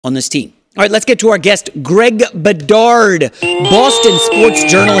on this team. All right, let's get to our guest, Greg Bedard, Boston Sports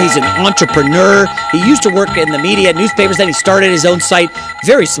Journal. He's an entrepreneur. He used to work in the media, newspapers, then he started his own site.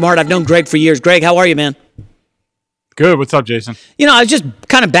 Very smart. I've known Greg for years. Greg, how are you, man? Good. What's up, Jason? I was just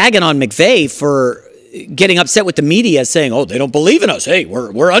kind of bagging on McVay for getting upset with the media, saying, "Oh, they don't believe in us. Hey,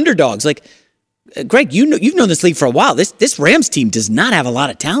 we're underdogs." Like, Greg, you've known this league for a while. This Rams team does not have a lot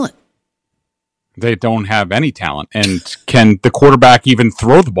of talent. They don't have any talent. And can the quarterback even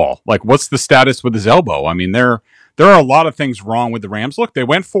throw the ball? Like, what's the status with his elbow? I mean, there are a lot of things wrong with the Rams. Look, they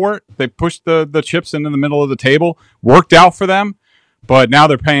went for it. They pushed the chips into the middle of the table. Worked out for them. But now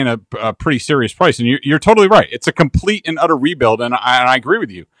they're paying a pretty serious price. And you're totally right. It's a complete and utter rebuild. And I agree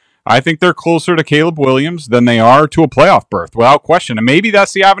with you. I think they're closer to Caleb Williams than they are to a playoff berth, without question. And maybe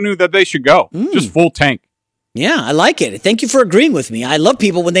that's the avenue that they should go. Just full tank. Yeah, I like it. Thank you for agreeing with me. I love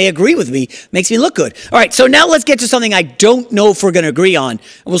people when they agree with me. Makes me look good. All right, so now let's get to something I don't know if we're going to agree on. And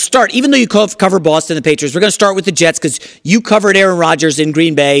we'll start, even though you cover Boston and the Patriots, we're going to start with the Jets because you covered Aaron Rodgers in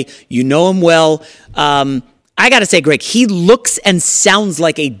Green Bay. You know him well. I got to say, Greg, he looks and sounds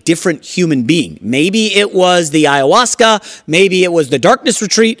like a different human being. Maybe it was the ayahuasca. Maybe it was the darkness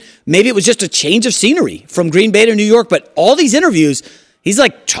retreat. Maybe it was just a change of scenery from Green Bay to New York. But all these interviews, he's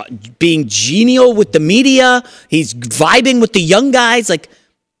like being genial with the media. He's vibing with the young guys. Like,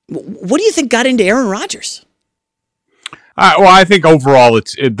 what do you think got into Aaron Rodgers? Well, I think overall,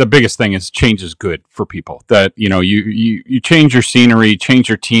 the biggest thing is change is good for people. That you change your scenery, change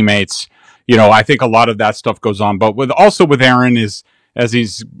your teammates. I think a lot of that stuff goes on. But with Aaron is as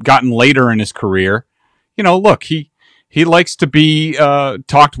he's gotten later in his career, look, he likes to be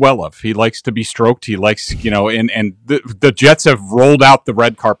talked well of. He likes to be stroked. He likes, and the Jets have rolled out the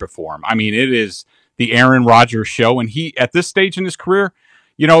red carpet for him. I mean, it is the Aaron Rodgers show. And he, at this stage in his career,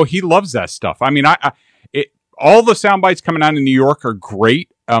 he loves that stuff. I mean, all the sound bites coming out of New York are great.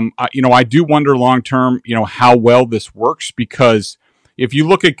 I do wonder long term, how well this works, because if you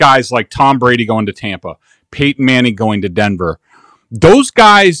look at guys like Tom Brady going to Tampa, Peyton Manning going to Denver, those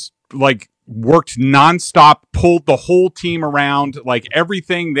guys worked nonstop, pulled the whole team around,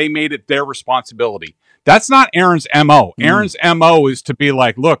 everything, they made it their responsibility. That's not Aaron's MO. Aaron's MO is to be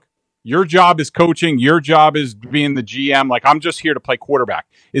like, look, your job is coaching, your job is being the GM. I'm just here to play quarterback.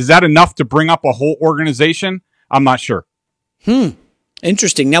 Is that enough to bring up a whole organization? I'm not sure.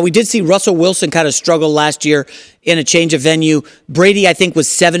 Interesting. Now, we did see Russell Wilson kind of struggle last year in a change of venue. Brady, I think, was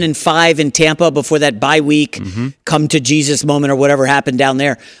 7-5 in Tampa before that bye week, come to Jesus moment or whatever happened down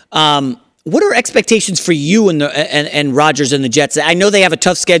there. What are expectations for you and Rodgers and the Jets? I know they have a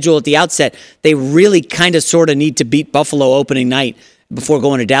tough schedule at the outset. They really kind of sort of need to beat Buffalo opening night before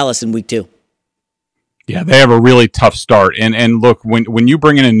going to Dallas in week 2. Yeah, they have a really tough start. And look, when you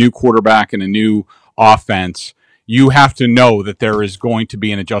bring in a new quarterback and a new offense, you have to know that there is going to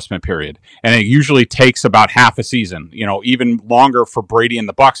be an adjustment period. And it usually takes about half a season, even longer for Brady and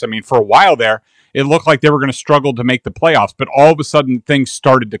the Bucs. I mean, for a while there, it looked like they were going to struggle to make the playoffs, but all of a sudden things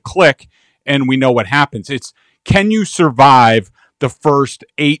started to click, and we know what happens. It's, can you survive the first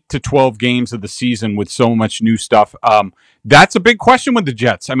 8 to 12 games of the season with so much new stuff? That's a big question with the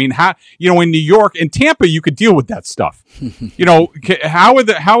Jets. I mean, how, in New York and Tampa, you could deal with that stuff. How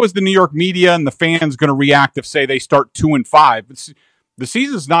is the New York media and the fans going to react if, say, they start 2-5? The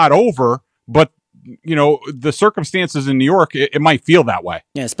season's not over, but the circumstances in New York, it might feel that way.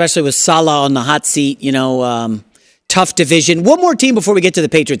 Yeah, especially with Salah on the hot seat. Tough division. One more team before we get to the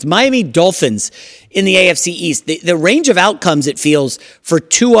Patriots. Miami Dolphins in the AFC East. The range of outcomes, it feels, for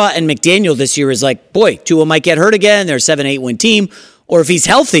Tua and McDaniel this year is like, boy, Tua might get hurt again. They're a 7-8 win team. Or if he's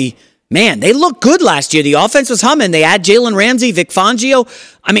healthy, man, they look good last year. The offense was humming. They had Jalen Ramsey, Vic Fangio.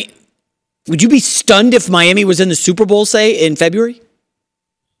 I mean, would you be stunned if Miami was in the Super Bowl, say, in February?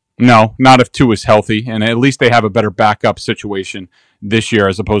 No, not if Tua's healthy. And at least they have a better backup situation this year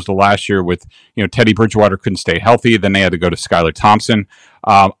as opposed to last year with, Teddy Bridgewater couldn't stay healthy. Then they had to go to Skylar Thompson.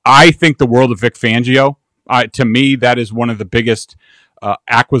 I think the world of Vic Fangio, to me, that is one of the biggest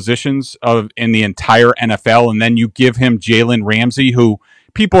acquisitions in the entire NFL. And then you give him Jalen Ramsey, who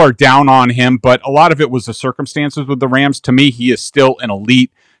people are down on him, but a lot of it was the circumstances with the Rams. To me, he is still an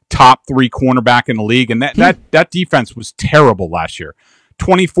elite top 3 cornerback in the league. And that defense was terrible last year.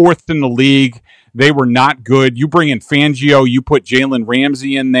 24th in the league. They were not good. You bring in Fangio, you put Jalen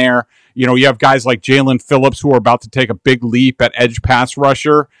Ramsey in there. You have guys like Jalen Phillips who are about to take a big leap at edge pass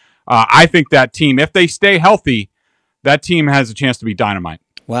rusher. I think that team, if they stay healthy, that team has a chance to be dynamite.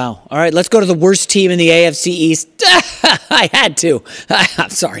 Wow. All right, let's go to the worst team in the AFC East. I had to. I'm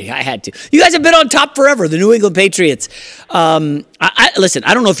sorry, I had to. You guys have been on top forever, the New England Patriots. Listen,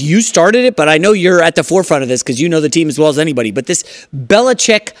 I don't know if you started it, but I know you're at the forefront of this because you know the team as well as anybody. But this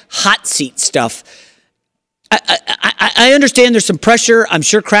Belichick hot seat stuff, I understand there's some pressure. I'm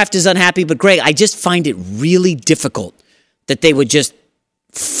sure Kraft is unhappy, but Greg, I just find it really difficult that they would just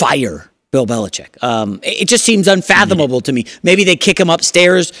fire Bill Belichick. It just seems unfathomable to me. Maybe they kick him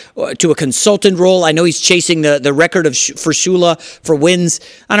upstairs to a consultant role. I know he's chasing the record for Shula for wins.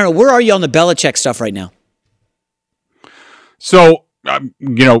 I don't know. Where are you on the Belichick stuff right now? So,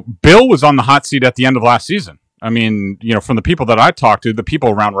 Bill was on the hot seat at the end of last season. I mean, from the people that I talked to, the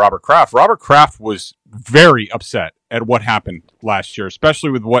people around Robert Kraft was very upset at what happened last year, especially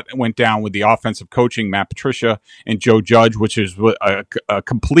with what went down with the offensive coaching, Matt Patricia and Joe Judge, which is a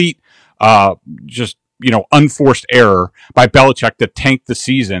complete unforced error by Belichick that tanked the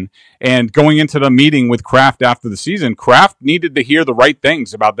season. And going into the meeting with Kraft after the season, Kraft needed to hear the right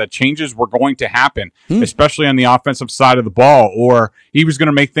things about that changes were going to happen, especially on the offensive side of the ball, or he was going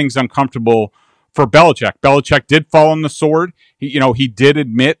to make things uncomfortable for Belichick. Belichick did fall on the sword. He did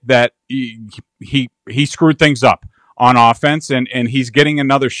admit that he screwed things up on offense, and he's getting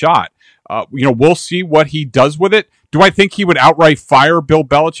another shot. We'll see what he does with it. Do I think he would outright fire Bill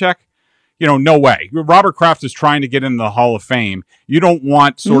Belichick? No way. Robert Kraft is trying to get in the Hall of Fame. You don't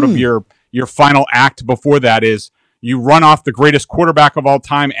want sort of your final act before that is you run off the greatest quarterback of all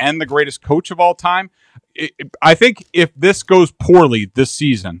time and the greatest coach of all time. I think if this goes poorly this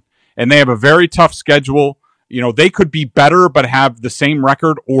season, and they have a very tough schedule, they could be better but have the same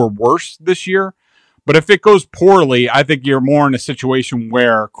record or worse this year. But if it goes poorly, I think you're more in a situation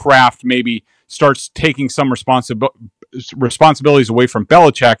where Kraft maybe starts taking some responsibilities away from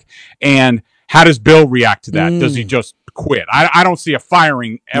Belichick. And how does Bill react to that? Does he just quit? I don't see a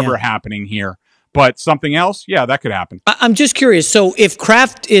firing ever happening here. But something else, yeah, that could happen. I'm just curious. So if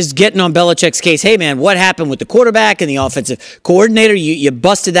Kraft is getting on Belichick's case, hey, man, what happened with the quarterback and the offensive coordinator? You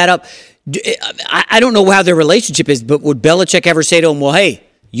busted that up. I don't know how their relationship is, but would Belichick ever say to him, well, hey,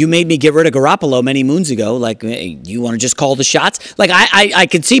 you made me get rid of Garoppolo many moons ago. Like, hey, you want to just call the shots? Like, I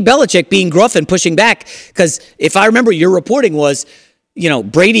could see Belichick being gruff and pushing back because if I remember your reporting was,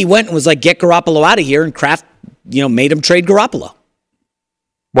 Brady went and was like, get Garoppolo out of here, and Kraft, made him trade Garoppolo.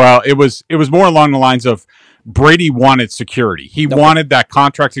 Well, it was more along the lines of Brady wanted security. He wanted that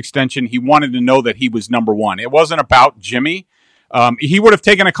contract extension. He wanted to know that he was number one. It wasn't about Jimmy. He would have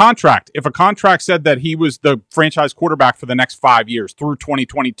taken a contract. If a contract said that he was the franchise quarterback for the next 5 years through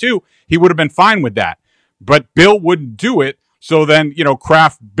 2022, he would have been fine with that. But Bill wouldn't do it. So then,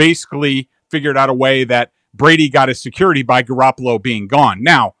 Kraft basically figured out a way that Brady got his security by Garoppolo being gone.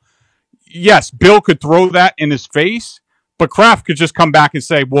 Now, yes, Bill could throw that in his face, but Kraft could just come back and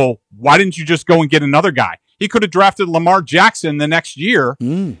say, well, why didn't you just go and get another guy? He could have drafted Lamar Jackson the next year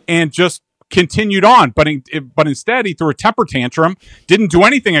and just continued on. But instead, he threw a temper tantrum, didn't do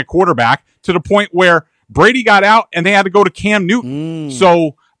anything at quarterback to the point where Brady got out and they had to go to Cam Newton.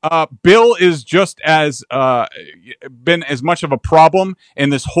 So Bill is just as been as much of a problem in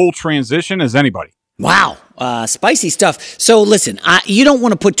this whole transition as anybody. Wow. Spicy stuff. So listen, you don't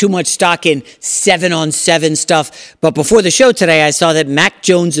want to put too much stock in 7-on-7 stuff, but before the show today, I saw that Mac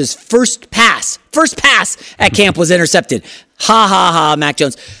Jones's first pass at camp was intercepted. Ha ha ha, Mac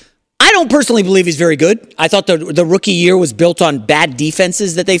Jones. I don't personally believe he's very good. I thought the rookie year was built on bad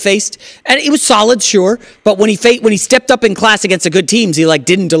defenses that they faced, and it was solid, sure. But when he stepped up in class against the good teams, he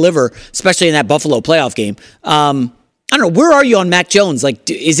didn't deliver, especially in that Buffalo playoff game. I don't know. Where are you on Mac Jones?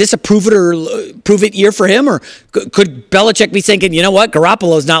 Is this a prove it year for him, or could Belichick be thinking, you know what,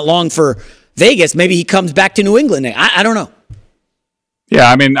 Garoppolo's not long for Vegas. Maybe he comes back to New England. I don't know.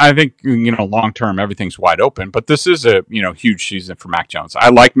 Yeah, I mean, I think, long term, everything's wide open, but this is a, huge season for Mac Jones. I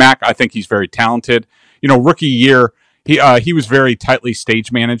like Mac. I think he's very talented. Rookie year, he was very tightly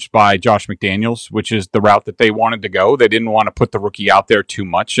stage managed by Josh McDaniels, which is the route that they wanted to go. They didn't want to put the rookie out there too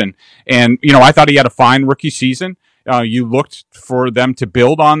much. And I thought he had a fine rookie season. You looked for them to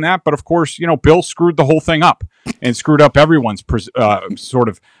build on that, but of course, Bill screwed the whole thing up and screwed up everyone's sort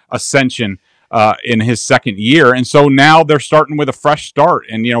of ascension in his second year, and so now they're starting with a fresh start.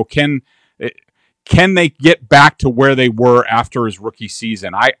 And can they get back to where they were after his rookie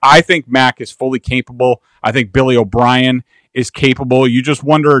season? I think Mac is fully capable. I think Billy O'Brien is capable. You just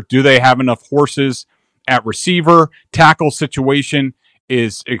wonder, do they have enough horses at receiver? Tackle situation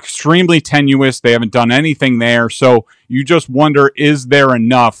is extremely tenuous. They haven't done anything there. So you just wonder, is there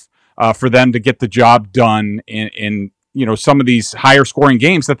enough for them to get the job done in some of these higher scoring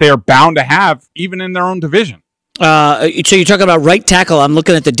games that they are bound to have even in their own division? So you're talking about right tackle. I'm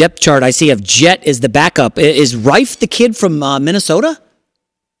looking at the depth chart. I see of Jet is the backup. Is Reif the kid from Minnesota?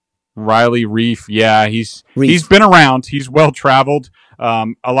 Riley Reif. Yeah, he's been around. He's well traveled.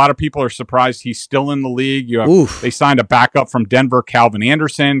 A lot of people are surprised he's still in the league. They signed a backup from Denver, Calvin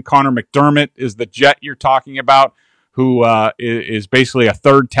Anderson. Connor McDermott is the Jet you're talking about, who is basically a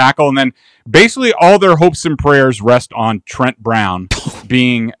third tackle. And then basically all their hopes and prayers rest on Trent Brown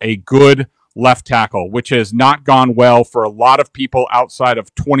being a good left tackle, which has not gone well for a lot of people outside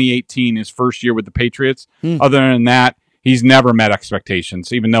of 2018, his first year with the Patriots. Other than that, he's never met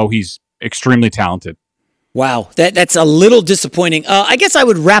expectations, even though he's extremely talented. Wow, that's a little disappointing. I guess I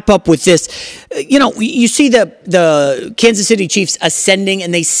would wrap up with this. You see the Kansas City Chiefs ascending,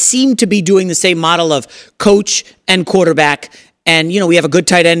 and they seem to be doing the same model of coach and quarterback. And, we have a good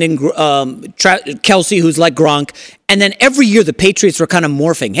tight end in Kelsey, who's like Gronk. And then every year the Patriots were kind of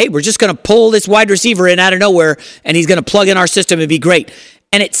morphing. Hey, we're just going to pull this wide receiver in out of nowhere, and he's going to plug in our system and be great.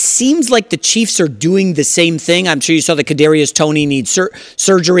 And it seems like the Chiefs are doing the same thing. I'm sure you saw that Kadarius Toney needs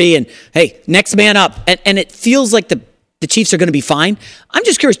surgery, and hey, next man up. And it feels like the Chiefs are going to be fine. I'm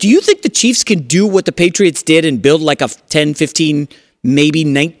just curious, do you think the Chiefs can do what the Patriots did and build like a 10, 15, maybe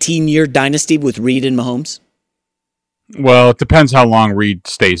 19-year dynasty with Reed and Mahomes? Well, it depends how long Reed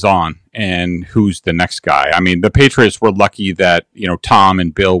stays on and who's the next guy. I mean, the Patriots were lucky that, Tom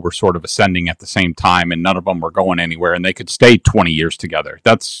and Bill were sort of ascending at the same time, and none of them were going anywhere, and they could stay 20 years together.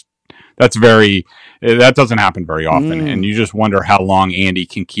 That doesn't happen very often. And you just wonder how long Andy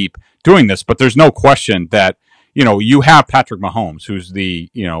can keep doing this. But there's no question that, you have Patrick Mahomes, who's the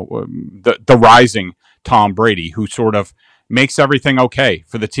rising Tom Brady, who sort of makes everything okay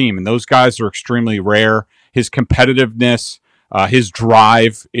for the team. And those guys are extremely rare. His competitiveness, his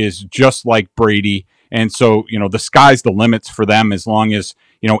drive is just like Brady. And so, the sky's the limits for them as long as,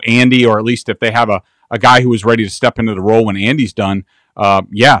 Andy, or at least if they have a guy who is ready to step into the role when Andy's done,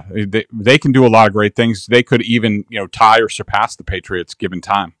 they can do a lot of great things. They could even, tie or surpass the Patriots given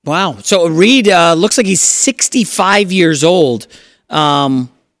time. Wow. So Reed looks like he's 65 years old.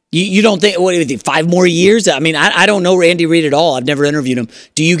 You don't think, what do you think, 5 more years? I mean, I don't know Andy Reid at all. I've never interviewed him.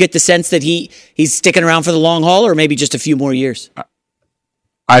 Do you get the sense that he's sticking around for the long haul, or maybe just a few more years?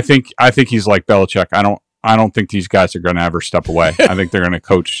 I think he's like Belichick. I don't think these guys are going to ever step away. I think they're going to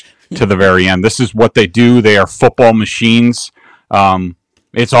coach to the very end. This is what they do. They are football machines.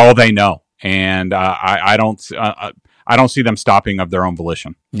 It's all they know. And I don't see them stopping of their own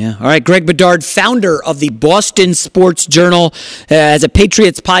volition. Yeah. All right. Greg Bedard, founder of the Boston Sports Journal, has a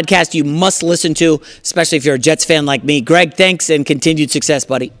Patriots podcast you must listen to, especially if you're a Jets fan like me. Greg, thanks and continued success,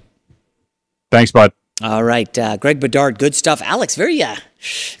 buddy. Thanks, bud. All right. Greg Bedard, good stuff. Alex, very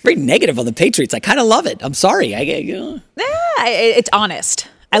negative on the Patriots. I kind of love it. I'm sorry. It's honest.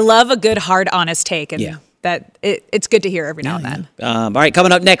 I love a good, hard, honest take. And that it's good to hear every now and then. All right,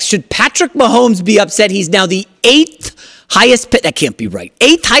 coming up next, should Patrick Mahomes be upset? He's now the 8th highest paid, that can't be right,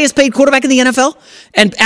 8th highest paid quarterback in the NFL? And